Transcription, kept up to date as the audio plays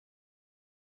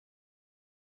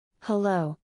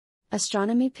Hello.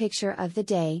 Astronomy picture of the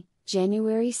day,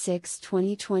 January 6,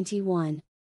 2021.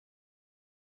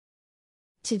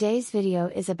 Today's video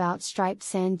is about striped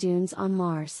sand dunes on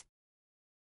Mars.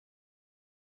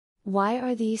 Why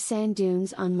are these sand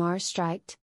dunes on Mars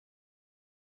striped?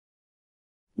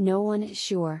 No one is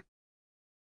sure.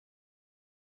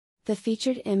 The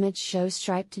featured image shows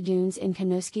striped dunes in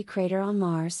Kunowsky Crater on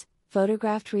Mars,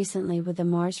 photographed recently with the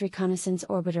Mars Reconnaissance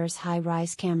orbiter's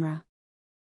HiRISE camera.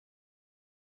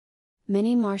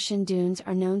 Many Martian dunes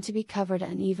are known to be covered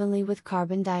unevenly with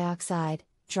carbon dioxide,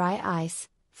 dry ice,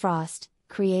 frost,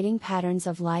 creating patterns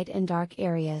of light and dark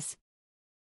areas.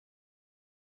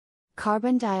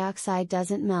 Carbon dioxide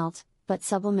doesn't melt, but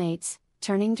sublimates,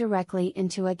 turning directly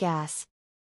into a gas.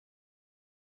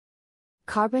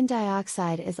 Carbon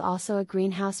dioxide is also a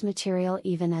greenhouse material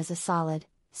even as a solid,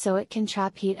 so it can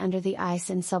trap heat under the ice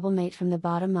and sublimate from the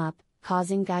bottom up,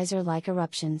 causing geyser-like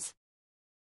eruptions.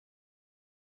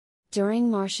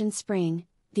 During Martian spring,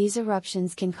 these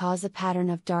eruptions can cause a pattern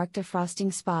of dark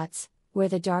defrosting spots, where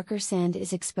the darker sand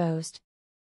is exposed.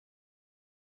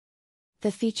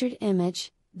 The featured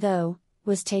image, though,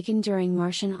 was taken during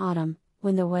Martian autumn,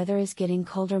 when the weather is getting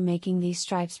colder, making these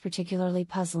stripes particularly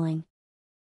puzzling.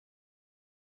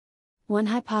 One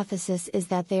hypothesis is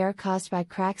that they are caused by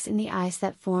cracks in the ice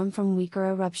that form from weaker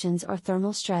eruptions or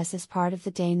thermal stress as part of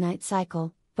the day-night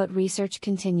cycle, but research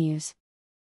continues.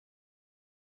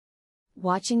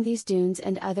 Watching these dunes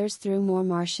and others through more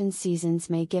Martian seasons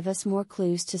may give us more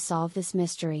clues to solve this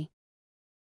mystery.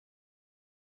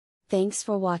 Thanks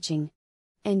for watching.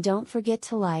 And don't forget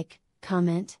to like,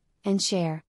 comment, and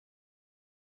share.